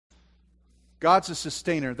God's a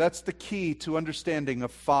sustainer. That's the key to understanding a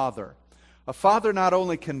father. A father not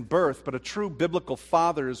only can birth, but a true biblical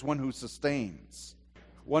father is one who sustains,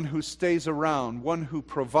 one who stays around, one who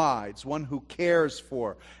provides, one who cares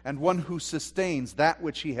for, and one who sustains that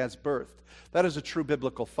which he has birthed. That is a true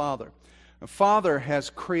biblical father. A father has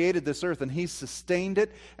created this earth, and He's sustained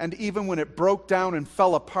it, and even when it broke down and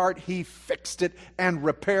fell apart, He fixed it and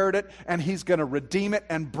repaired it, and He's going to redeem it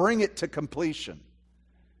and bring it to completion.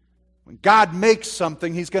 When God makes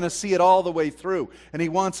something, He's going to see it all the way through, and He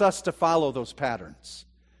wants us to follow those patterns.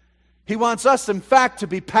 He wants us, in fact, to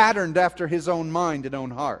be patterned after His own mind and own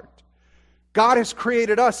heart. God has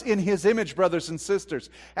created us in His image, brothers and sisters,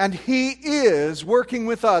 and He is working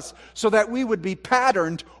with us so that we would be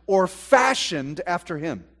patterned or fashioned after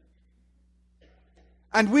Him.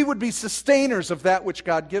 And we would be sustainers of that which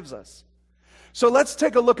God gives us. So let's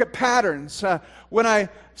take a look at patterns. When I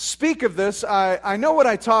speak of this, I know what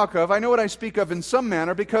I talk of. I know what I speak of in some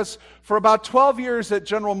manner, because for about 12 years at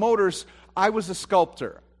General Motors, I was a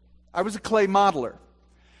sculptor. I was a clay modeler.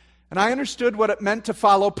 And I understood what it meant to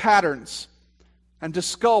follow patterns and to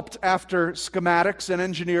sculpt after schematics and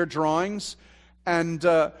engineer drawings and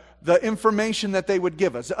the information that they would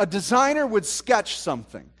give us. A designer would sketch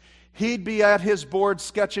something. He'd be at his board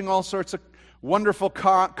sketching all sorts of wonderful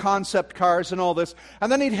concept cars and all this,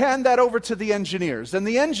 and then he'd hand that over to the engineers. And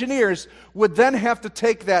the engineers would then have to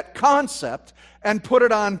take that concept and put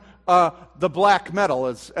it on the black metal,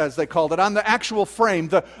 as they called it, on the actual frame,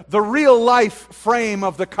 the real-life frame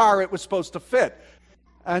of the car it was supposed to fit.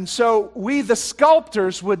 And so we, the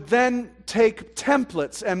sculptors, would then take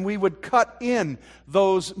templates and we would cut in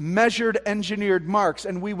those measured, engineered marks,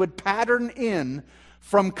 and we would pattern in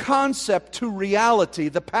from concept to reality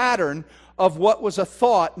the pattern of what was a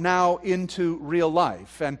thought now into real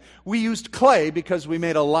life. And we used clay because we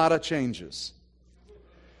made a lot of changes.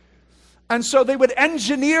 And so they would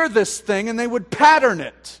engineer this thing and they would pattern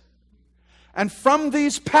it. And from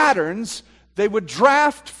these patterns, they would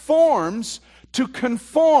draft forms to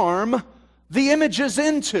conform the images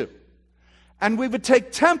into. And we would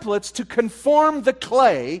take templates to conform the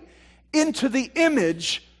clay into the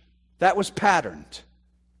image that was patterned.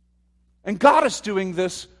 And God is doing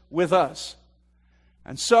this with us.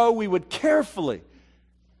 And so we would carefully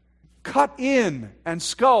cut in and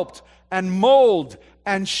sculpt and mold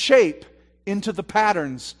and shape into the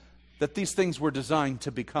patterns that these things were designed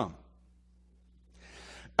to become.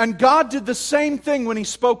 And God did the same thing when He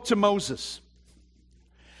spoke to Moses.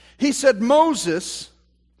 He said, Moses,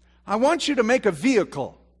 I want you to make a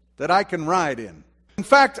vehicle that I can ride in. In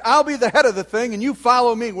fact, I'll be the head of the thing and you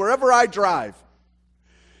follow me wherever I drive.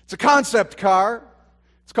 It's a concept car.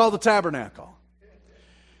 It's called the tabernacle.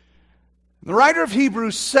 The writer of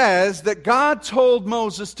Hebrews says that God told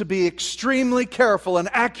Moses to be extremely careful and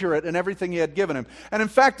accurate in everything He had given him. And in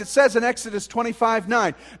fact, it says in Exodus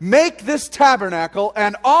 25:9, make this tabernacle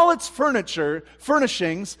and all its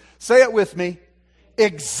furnishings, say it with me,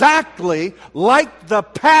 exactly like the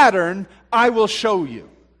pattern I will show you.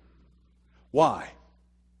 Why?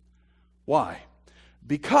 Why?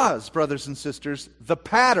 Because, brothers and sisters, the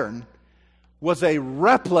pattern was a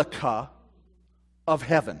replica of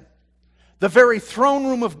heaven. The very throne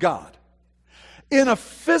room of God. In a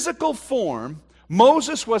physical form,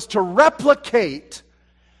 Moses was to replicate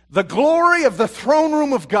the glory of the throne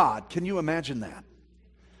room of God. Can you imagine that?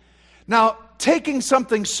 Now, taking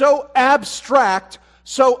something so abstract,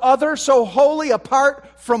 so other, so wholly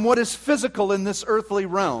apart from what is physical in this earthly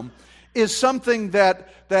realm is something that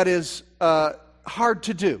is hard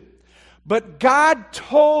to do. But God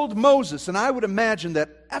told Moses, and I would imagine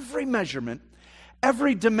that every measurement,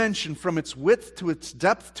 every dimension from its width to its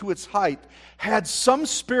depth to its height had some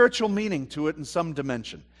spiritual meaning to it in some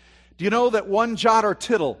dimension. Do you know that one jot or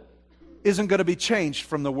tittle isn't going to be changed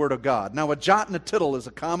from the Word of God? Now, a jot and a tittle is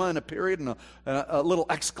a comma and a period and a little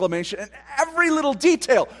exclamation. And every little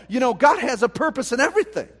detail, you know, God has a purpose in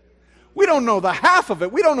everything. We don't know the half of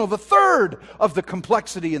it. We don't know the third of the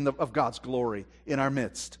complexity of God's glory in our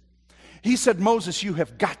midst. He said, Moses, you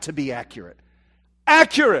have got to be accurate.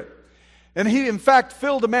 Accurate! And he, in fact,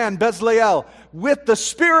 filled a man, Bezalel, with the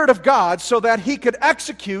Spirit of God so that he could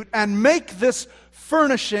execute and make this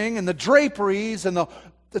furnishing and the draperies and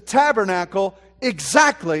the tabernacle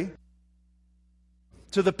exactly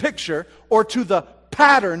to the picture or to the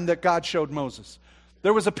pattern that God showed Moses.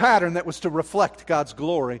 There was a pattern that was to reflect God's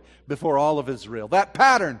glory before all of Israel. That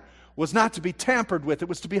pattern was not to be tampered with. It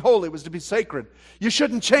was to be holy. It was to be sacred. You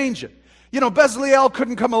shouldn't change it. You know, Bezalel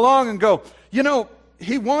couldn't come along and go, you know,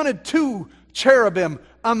 he wanted 2 cherubim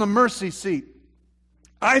on the mercy seat.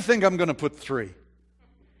 I think I'm going to put 3.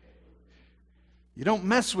 You don't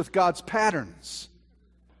mess with God's patterns.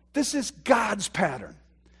 This is God's pattern.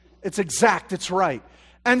 It's exact, it's right.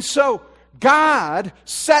 And so God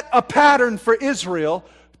set a pattern for Israel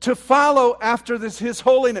to follow after His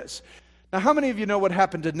holiness. Now, how many of you know what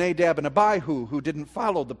happened to Nadab and Abihu who didn't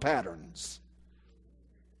follow the patterns?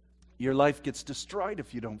 Your life gets destroyed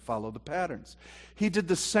if you don't follow the patterns. He did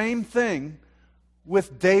the same thing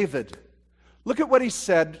with David. Look at what he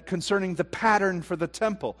said concerning the pattern for the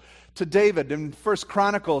temple to David in 1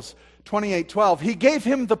 Chronicles 28:12. He gave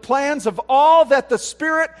him the plans of all that the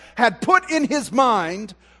Spirit had put in his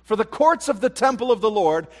mind for the courts of the temple of the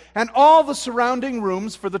Lord, and all the surrounding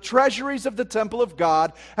rooms for the treasuries of the temple of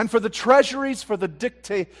God, and for the treasuries for the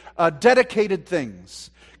dedicated things.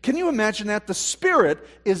 Can you imagine that? The Spirit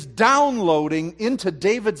is downloading into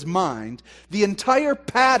David's mind the entire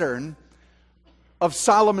pattern of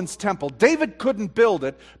Solomon's temple. David couldn't build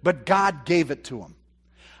it, but God gave it to him.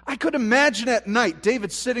 I could imagine at night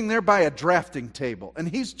David sitting there by a drafting table, and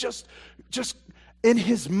he's just in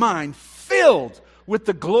his mind filled with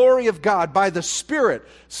the glory of God by the Spirit,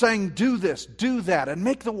 saying, do this, do that, and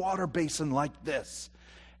make the water basin like this.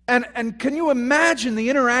 And can you imagine the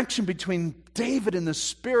interaction between David and the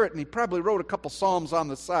Spirit? And he probably wrote a couple psalms on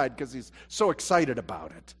the side because he's so excited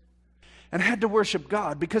about it. And had to worship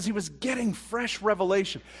God because he was getting fresh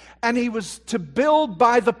revelation. And he was to build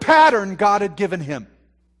by the pattern God had given him.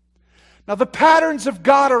 Now, the patterns of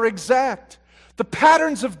God are exact. The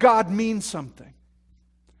patterns of God mean something.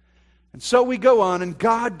 And so we go on, and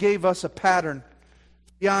God gave us a pattern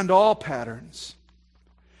beyond all patterns.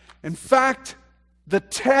 In fact, the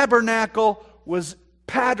tabernacle was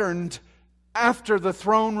patterned after the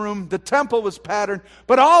throne room. The temple was patterned,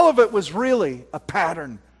 but all of it was really a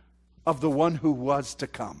pattern of the one who was to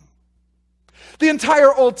come. The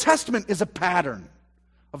entire Old Testament is a pattern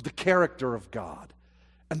of the character of God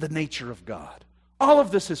and the nature of God. All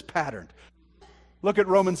of this is patterned. Look at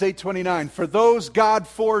Romans 8:29. For those God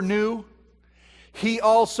foreknew, He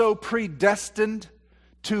also predestined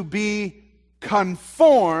to be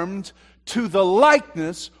conformed to the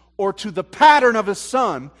likeness or to the pattern of His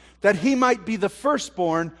Son, that He might be the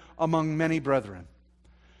firstborn among many brethren.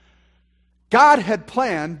 God had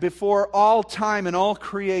planned before all time and all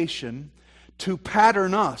creation to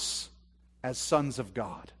pattern us as sons of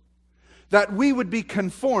God, that we would be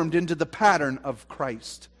conformed into the pattern of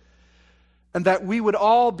Christ, and that we would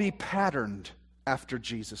all be patterned after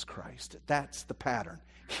Jesus Christ. That's the pattern.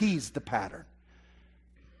 He's the pattern.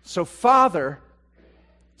 So Father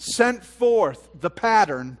sent forth the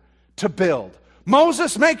pattern to build.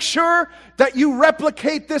 Moses, make sure that you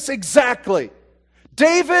replicate this exactly.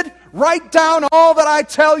 David, write down all that I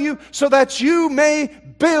tell you so that you may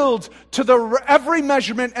build to every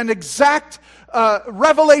measurement and exact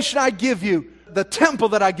revelation I give you, the temple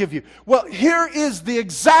that I give you. Well, here is the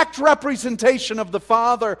exact representation of the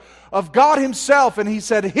Father, of God Himself, and He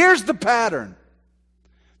said, here's the pattern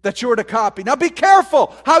that you're to copy. Now be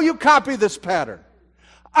careful how you copy this pattern.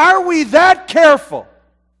 Are we that careful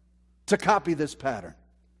to copy this pattern?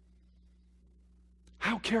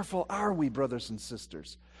 How careful are we, brothers and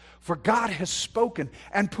sisters? For God has spoken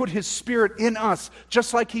and put His Spirit in us,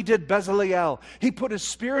 just like He did Bezaleel. He put His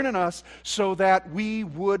Spirit in us so that we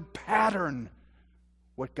would pattern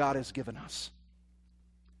what God has given us.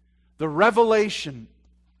 The revelation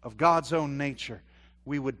of God's own nature,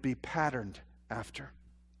 we would be patterned after.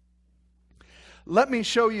 Let me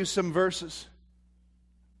show you some verses.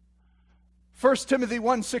 1 Timothy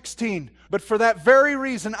 1:16, but for that very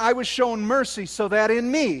reason I was shown mercy, so that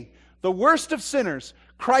in me, the worst of sinners,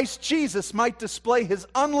 Christ Jesus might display His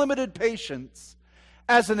unlimited patience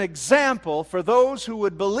as an example for those who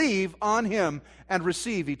would believe on Him and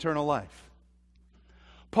receive eternal life.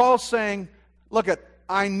 Paul's saying, look,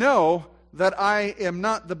 I know that I am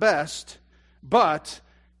not the best, but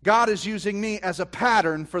God is using me as a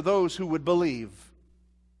pattern for those who would believe.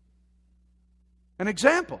 An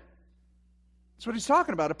example. That's what he's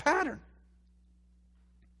talking about, a pattern.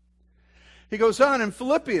 He goes on in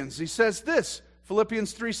Philippians, he says this,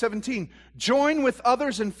 Philippians 3:17, join with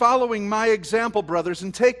others in following my example, brothers,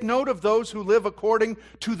 and take note of those who live according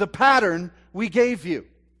to the pattern we gave you.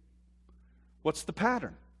 What's the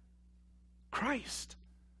pattern? Christ.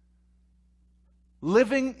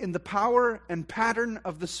 Living in the power and pattern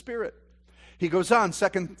of the Spirit. He goes on,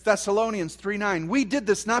 2 Thessalonians 3:9, we did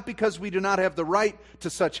this not because we do not have the right to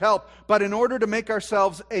such help, but in order to make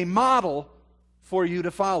ourselves a model for you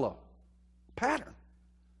to follow. Pattern.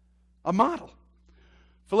 A model.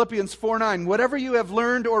 Philippians 4:9, whatever you have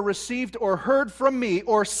learned or received or heard from me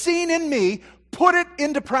or seen in me, put it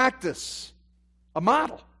into practice. A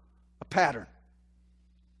model. A pattern.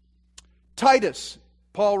 Titus,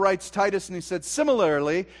 Paul writes Titus, and he said,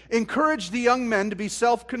 similarly, encourage the young men to be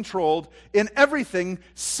self-controlled in everything.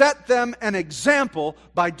 Set them an example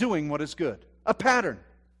by doing what is good. A pattern.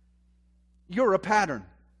 You're a pattern.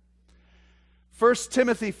 1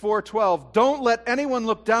 Timothy 4:12, don't let anyone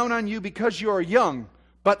look down on you because you are young,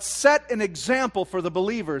 but set an example for the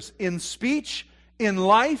believers in speech, in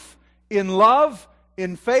life, in love,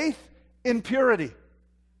 in faith, in purity.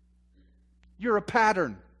 You're a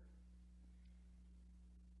pattern.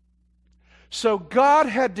 So God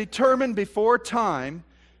had determined before time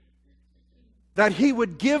that He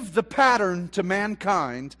would give the pattern to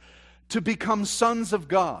mankind to become sons of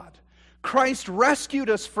God. Christ rescued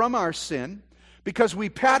us from our sin because we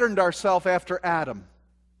patterned ourselves after Adam.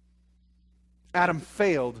 Adam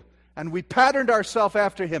failed, and we patterned ourselves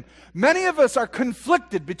after him. Many of us are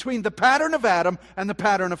conflicted between the pattern of Adam and the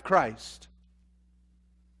pattern of Christ.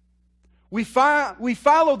 We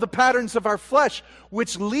follow the patterns of our flesh,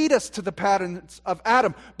 which lead us to the patterns of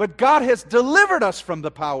Adam. But God has delivered us from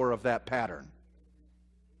the power of that pattern.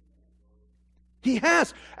 He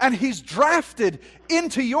has. And He's drafted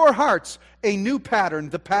into your hearts a new pattern,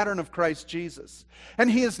 the pattern of Christ Jesus. And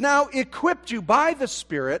He has now equipped you by the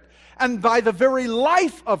Spirit and by the very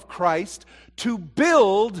life of Christ to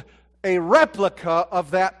build a replica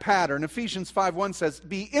of that pattern. Ephesians 5:1 says,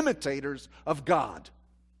 be imitators of God.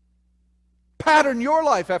 Pattern your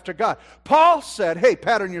life after God. Paul said, hey,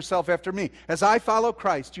 pattern yourself after me. As I follow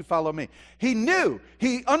Christ, you follow me. He knew,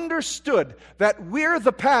 he understood that we're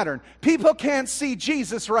the pattern. People can't see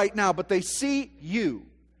Jesus right now, but they see you.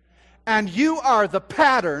 And you are the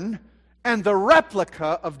pattern and the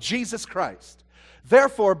replica of Jesus Christ.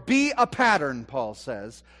 Therefore, be a pattern, Paul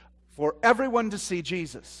says, for everyone to see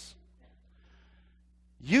Jesus.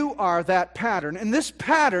 You are that pattern, and this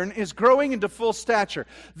pattern is growing into full stature.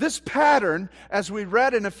 This pattern, as we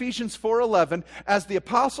read in Ephesians 4:11, as the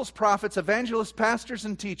apostles, prophets, evangelists, pastors,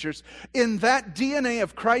 and teachers, in that DNA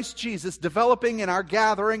of Christ Jesus developing in our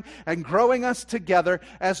gathering and growing us together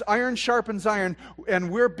as iron sharpens iron,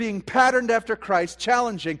 and we're being patterned after Christ,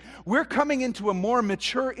 challenging, we're coming into a more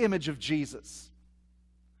mature image of Jesus.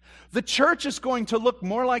 The church is going to look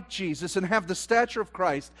more like Jesus and have the stature of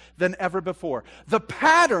Christ than ever before. The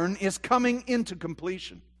pattern is coming into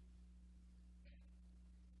completion.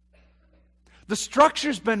 The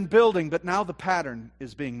structure's been building, but now the pattern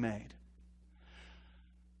is being made.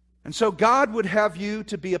 And so God would have you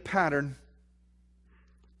to be a pattern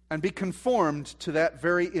and be conformed to that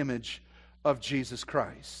very image of Jesus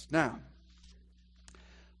Christ. Now,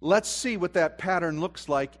 let's see what that pattern looks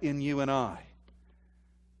like in you and I.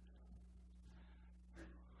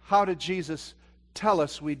 How did Jesus tell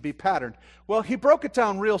us we'd be patterned? Well, He broke it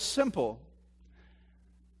down real simple.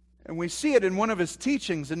 And we see it in one of His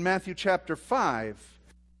teachings in Matthew chapter 5.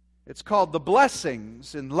 It's called the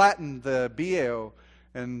blessings. In Latin, the Beao,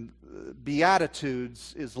 and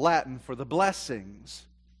Beatitudes is Latin for the blessings.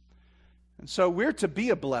 And so we're to be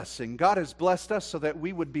a blessing. God has blessed us so that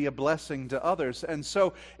we would be a blessing to others. And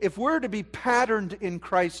so if we're to be patterned in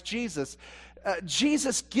Christ Jesus,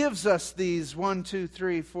 Jesus gives us these 1, 2,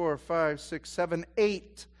 3, 4, 5, 6, 7,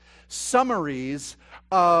 8 summaries,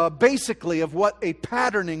 basically, of what a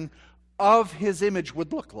patterning of His image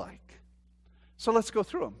would look like. So let's go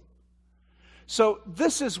through them. So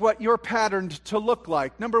this is what you're patterned to look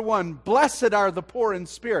like. Number 1, blessed are the poor in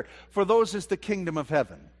spirit, for those is the kingdom of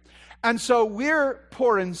heaven. And so we're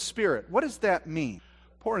poor in spirit. What does that mean?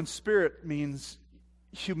 Poor in spirit means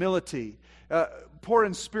humility. Poor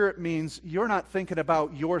in spirit means you're not thinking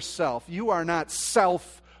about yourself. You are not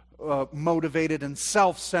self-motivated and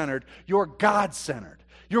self-centered. You're God-centered.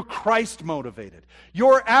 You're Christ-motivated.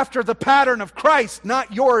 You're after the pattern of Christ,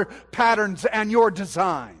 not your patterns and your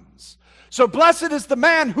designs. So blessed is the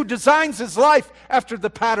man who designs his life after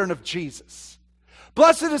the pattern of Jesus.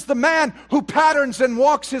 Blessed is the man who patterns and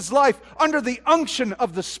walks his life under the unction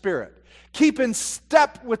of the Spirit. Keep in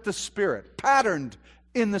step with the Spirit, patterned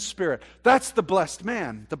in the Spirit. That's the blessed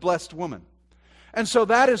man, the blessed woman. And so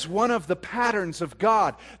that is one of the patterns of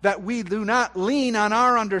God, that we do not lean on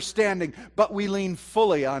our understanding, but we lean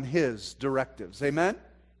fully on His directives. Amen?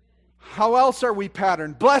 How else are we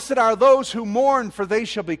patterned? Blessed are those who mourn, for they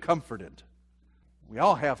shall be comforted. We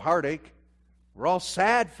all have heartache. We're all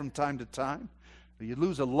sad from time to time. You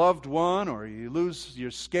lose a loved one, or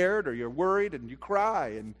you're scared, or you're worried, and you cry,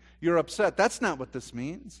 and you're upset. That's not what this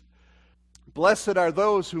means. Blessed are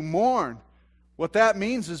those who mourn. What that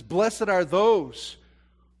means is blessed are those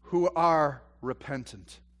who are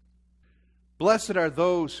repentant. Blessed are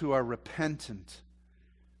those who are repentant.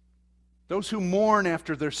 Those who mourn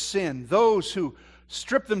after their sin. Those who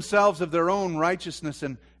strip themselves of their own righteousness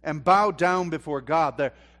and bow down before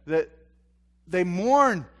God. They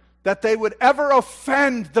mourn that they would ever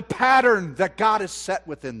offend the pattern that God has set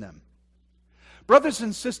within them. Brothers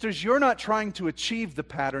and sisters, you're not trying to achieve the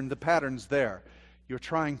pattern's there. You're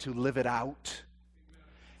trying to live it out.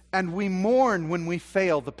 And we mourn when we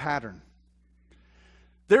fail the pattern.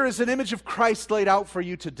 There is an image of Christ laid out for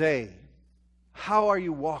you today. How are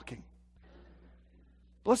you walking?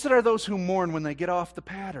 Blessed are those who mourn when they get off the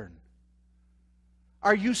pattern.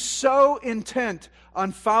 Are you so intent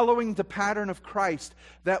on following the pattern of Christ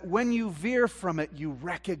that when you veer from it, you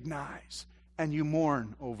recognize and you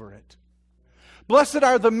mourn over it? Blessed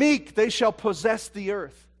are the meek, they shall possess the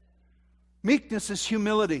earth. Meekness is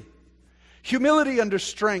humility. Humility under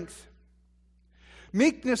strength.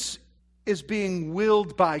 Meekness is being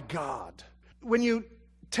willed by God. When you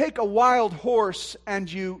take a wild horse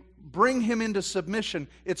and you bring him into submission,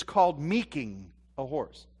 it's called meeking a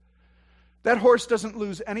horse. That horse doesn't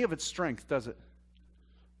lose any of its strength, does it?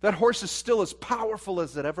 That horse is still as powerful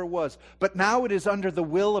as it ever was, but now it is under the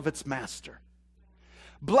will of its master.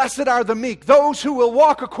 Blessed are the meek, those who will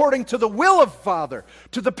walk according to the will of Father,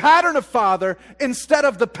 to the pattern of Father, instead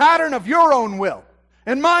of the pattern of your own will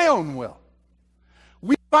and my own will.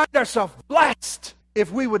 We find ourselves blessed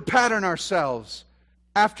if we would pattern ourselves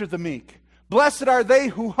after the meek. Blessed are they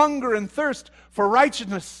who hunger and thirst for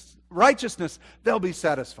righteousness, they'll be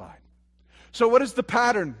satisfied. So what is the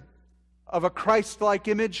pattern of a Christ-like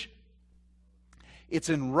image? It's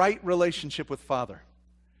in right relationship with Father.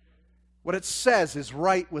 What it says is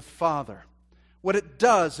right with Father. What it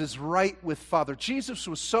does is right with Father. Jesus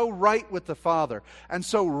was so right with the Father and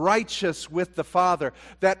so righteous with the Father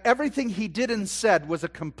that everything he did and said was a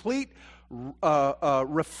complete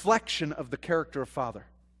reflection of the character of Father.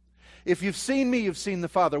 If you've seen me, you've seen the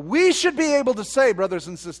Father. We should be able to say, brothers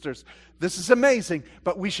and sisters, this is amazing,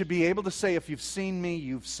 but we should be able to say, if you've seen me,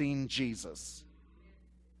 you've seen Jesus.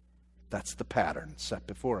 That's the pattern set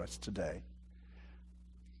before us today.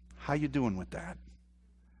 How you doing with that?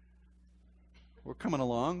 We're coming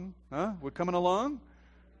along, huh? We're coming along?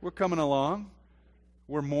 We're coming along.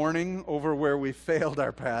 We're mourning over where we failed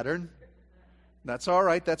our pattern. That's all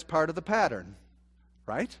right. That's part of the pattern,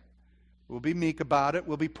 right? We'll be meek about it.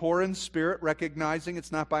 We'll be poor in spirit, recognizing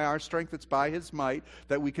it's not by our strength, it's by His might,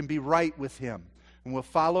 that we can be right with Him. And we'll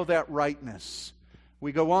follow that rightness.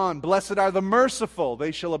 We go on. Blessed are the merciful,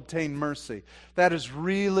 they shall obtain mercy. That is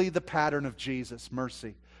really the pattern of Jesus,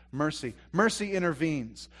 mercy. Mercy. Mercy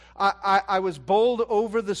intervenes. I was bowled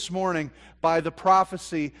over this morning by the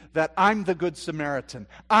prophecy that I'm the Good Samaritan.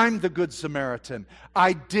 I'm the Good Samaritan.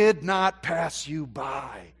 I did not pass you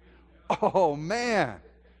by. Oh, man.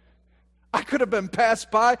 I could have been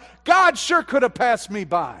passed by. God sure could have passed me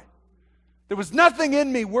by. There was nothing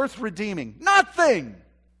in me worth redeeming. Nothing.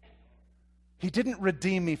 He didn't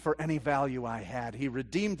redeem me for any value I had. He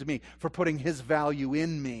redeemed me for putting His value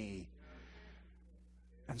in me.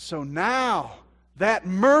 And so now, that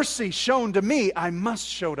mercy shown to me, I must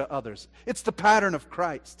show to others. It's the pattern of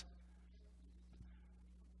Christ.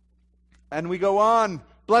 And we go on.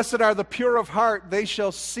 Blessed are the pure of heart, they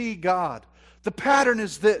shall see God. The pattern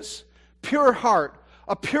is this. Pure heart,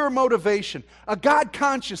 a pure motivation, a God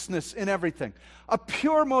consciousness in everything. A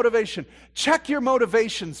pure motivation. Check your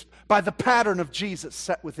motivations by the pattern of Jesus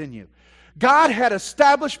set within you. God had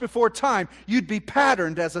established before time you'd be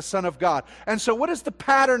patterned as a son of God. And so what does the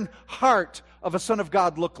pattern heart of a son of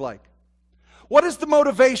God look like? What is the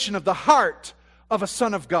motivation of the heart of a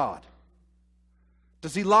son of God?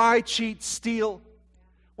 Does he lie, cheat, steal?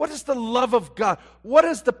 What is the love of God? What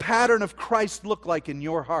does the pattern of Christ look like in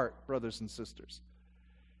your heart, brothers and sisters?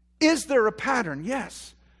 Is there a pattern?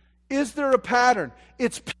 Yes. Is there a pattern?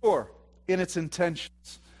 It's pure in its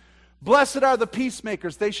intentions. Blessed are the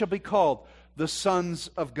peacemakers, they shall be called the sons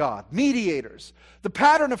of God. Mediators. The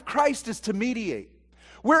pattern of Christ is to mediate.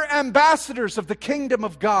 We're ambassadors of the kingdom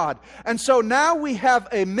of God. And so now we have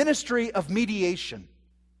a ministry of mediation.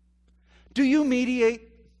 Do you mediate?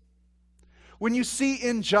 When you see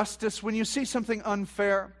injustice, when you see something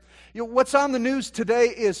unfair, what's on the news today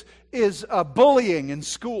is bullying in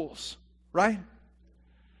schools, right?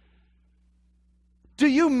 Do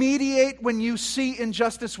you mediate when you see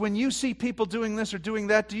injustice, when you see people doing this or doing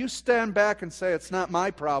that? Do you stand back and say, it's not my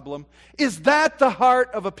problem? Is that the heart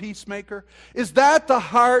of a peacemaker? Is that the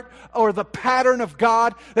heart or the pattern of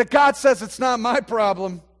God? That God says, it's not my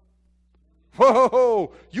problem.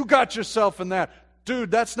 Whoa, you got yourself in that. Dude,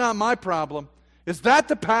 that's not my problem. Is that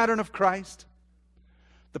the pattern of Christ?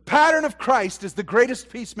 The pattern of Christ is the greatest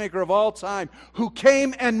peacemaker of all time, who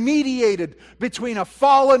came and mediated between a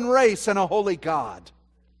fallen race and a holy God.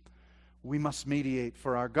 We must mediate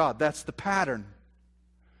for our God. That's the pattern.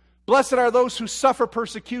 Blessed are those who suffer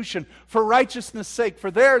persecution for righteousness' sake,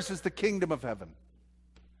 for theirs is the kingdom of heaven.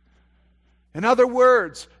 In other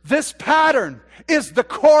words, this pattern is the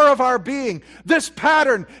core of our being. This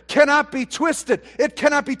pattern cannot be twisted. It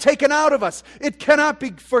cannot be taken out of us. It cannot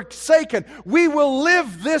be forsaken. We will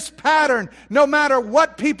live this pattern no matter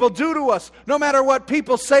what people do to us, no matter what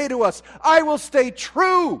people say to us. I will stay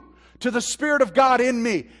true to the Spirit of God in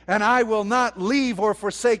me, and I will not leave or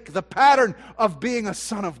forsake the pattern of being a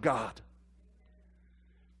son of God.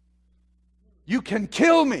 You can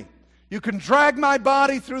kill me. You can drag my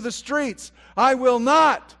body through the streets. I will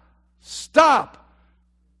not stop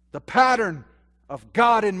the pattern of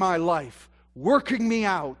God in my life, working me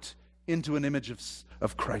out into an image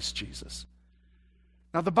of Christ Jesus.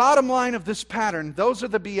 Now, the bottom line of this pattern, those are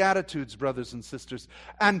the Beatitudes, brothers and sisters.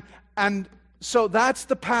 And so that's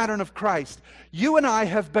the pattern of Christ. You and I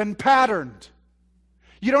have been patterned.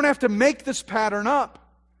 You don't have to make this pattern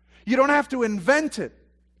up. You don't have to invent it.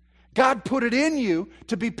 God put it in you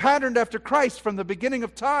to be patterned after Christ from the beginning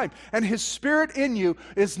of time. And His Spirit in you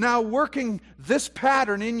is now working this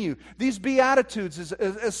pattern in you. These Beatitudes is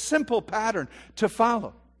a simple pattern to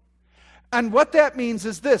follow. And what that means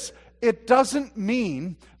is this. It doesn't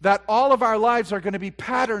mean that all of our lives are going to be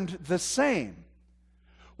patterned the same.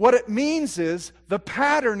 What it means is the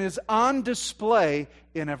pattern is on display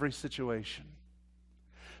in every situation.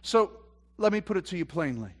 So let me put it to you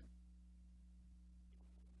plainly.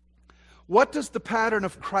 What does the pattern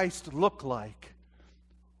of Christ look like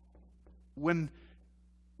when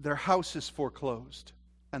their house is foreclosed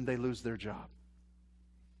and they lose their job?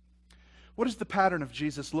 What does the pattern of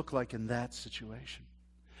Jesus look like in that situation?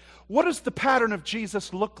 What does the pattern of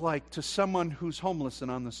Jesus look like to someone who's homeless and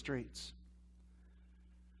on the streets?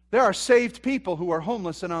 There are saved people who are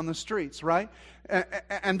homeless and on the streets, right?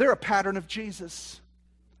 And they're a pattern of Jesus.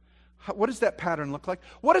 What does that pattern look like?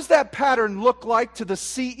 What does that pattern look like to the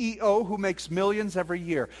CEO who makes millions every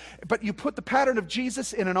year? But you put the pattern of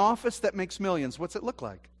Jesus in an office that makes millions. What's it look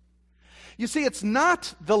like? You see, it's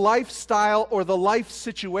not the lifestyle or the life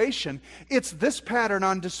situation. It's this pattern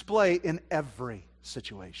on display in every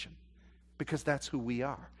situation. Because that's who we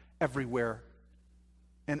are, everywhere,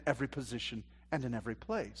 in every position, and in every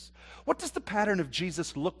place. What does the pattern of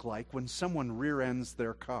Jesus look like when someone rear-ends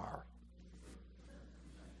their car?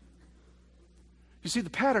 You see,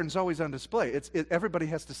 the pattern's always on display. Everybody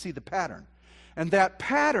has to see the pattern. And that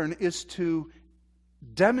pattern is to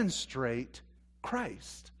demonstrate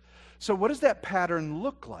Christ. So what does that pattern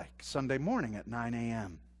look like Sunday morning at 9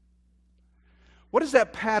 a.m.? What does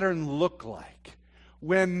that pattern look like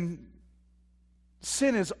when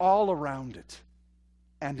sin is all around it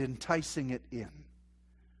and enticing it in?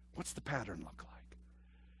 What's the pattern look like?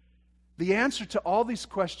 The answer to all these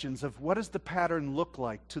questions of what does the pattern look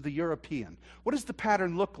like to the European? What does the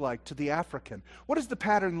pattern look like to the African? What does the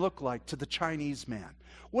pattern look like to the Chinese man?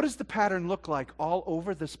 What does the pattern look like all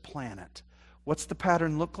over this planet? What's the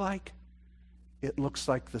pattern look like? It looks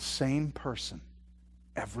like the same person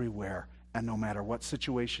everywhere, and no matter what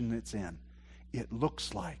situation it's in. It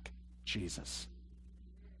looks like Jesus.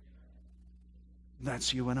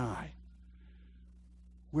 That's you and I.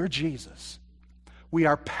 We're Jesus. We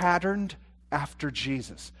are patterned after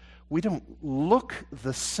Jesus. We don't look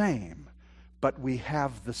the same, but we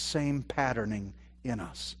have the same patterning in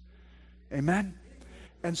us. Amen?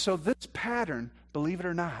 And so this pattern, believe it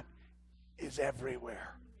or not, is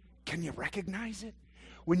everywhere. Can you recognize it?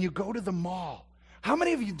 When you go to the mall, how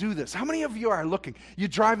many of you do this? How many of you are looking? You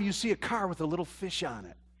drive and you see a car with a little fish on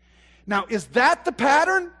it. Now, is that the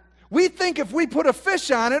pattern? We think if we put a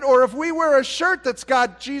fish on it, or if we wear a shirt that's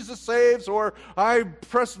got Jesus saves, or I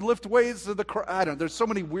lift weights of the cross. I don't know. There's so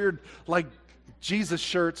many weird, like, Jesus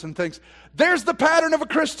shirts and things. There's the pattern of a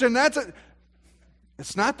Christian.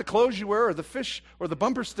 It's not the clothes you wear, or the fish, or the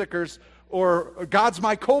bumper stickers, or God's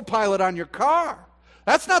my co-pilot on your car.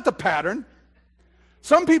 That's not the pattern.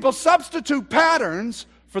 Some people substitute patterns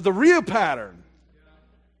for the real pattern.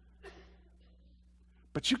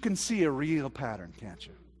 But you can see a real pattern, can't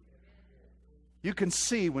you? You can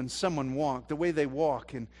see when someone walks, the way they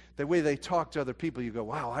walk and the way they talk to other people, you go,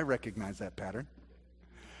 wow, I recognize that pattern.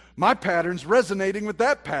 My pattern's resonating with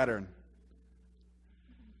that pattern.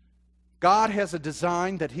 God has a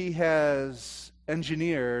design that He has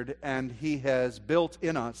engineered and He has built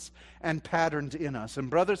in us and patterned in us. And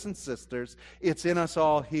brothers and sisters, it's in us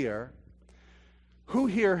all here. Who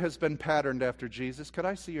here has been patterned after Jesus? Could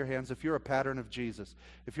I see your hands if you're a pattern of Jesus?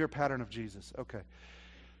 If you're a pattern of Jesus, okay.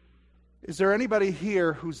 Is there anybody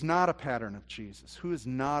here who's not a pattern of Jesus? Who is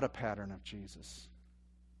not a pattern of Jesus?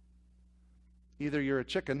 Either you're a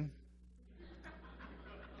chicken,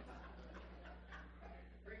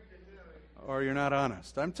 or you're not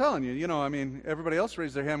honest. I'm telling you, everybody else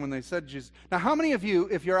raised their hand when they said Jesus. Now, how many of you,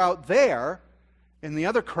 if you're out there in the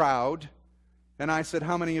other crowd, and I said,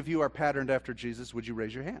 how many of you are patterned after Jesus, would you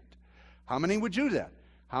raise your hand? How many would do that?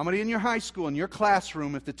 How many in your high school, in your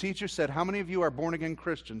classroom, if the teacher said, how many of you are born-again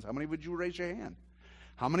Christians, how many would you raise your hand?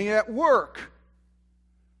 How many at work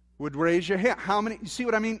would raise your hand? How many? You see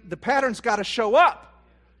what I mean? The pattern's got to show up.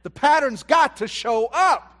 The pattern's got to show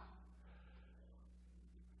up.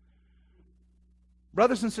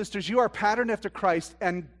 Brothers and sisters, you are patterned after Christ,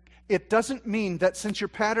 and it doesn't mean that since you're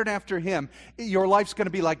patterned after Him, your life's going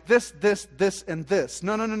to be like this, and this.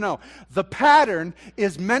 No. The pattern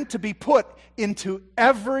is meant to be put into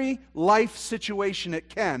every life situation it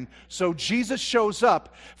can. So Jesus shows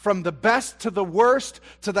up from the best to the worst,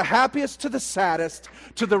 to the happiest to the saddest,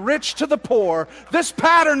 to the rich to the poor. This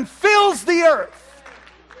pattern fills the earth.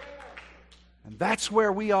 And that's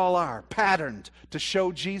where we all are, patterned to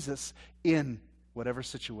show Jesus in whatever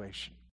situation.